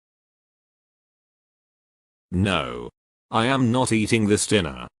No. I am not eating this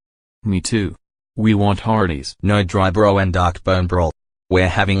dinner. Me too. We want Hardee's. No dry bro and dark bone bro. We're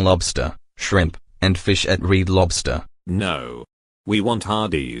having lobster, shrimp, and fish at Red Lobster. No. We want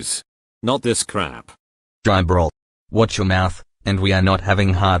Hardee's. Not this crap. Dry bro. Watch your mouth, and we are not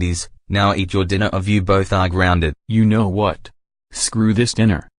having Hardee's. Now eat your dinner or you both are grounded. You know what? Screw this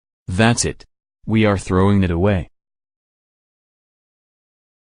dinner. That's it. We are throwing it away.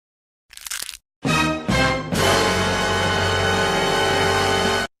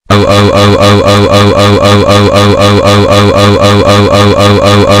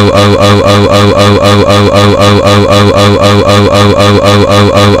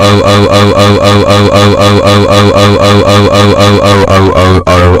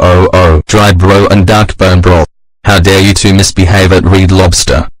 Dry bro and dark bone bro. How dare you two misbehave at Red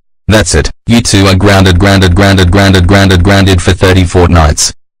Lobster. That's it. You two are grounded for 30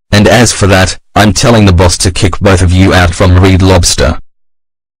 fortnights. And as for that, I'm telling the boss to kick both of you out from Red Lobster.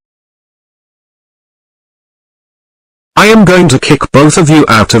 I am going to kick both of you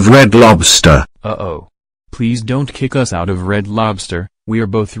out of Red Lobster. Uh-oh. Please don't kick us out of Red Lobster, we are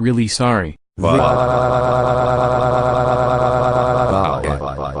both really sorry.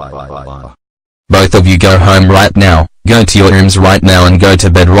 Both of you go home right now, go to your rooms right now and go to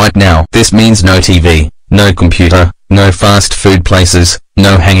bed right now. This means no TV, no computer, no fast food places,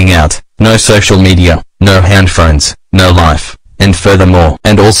 no hanging out, no social media, no handphones, no life, and furthermore,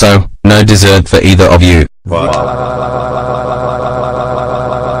 and also, no dessert for either of you.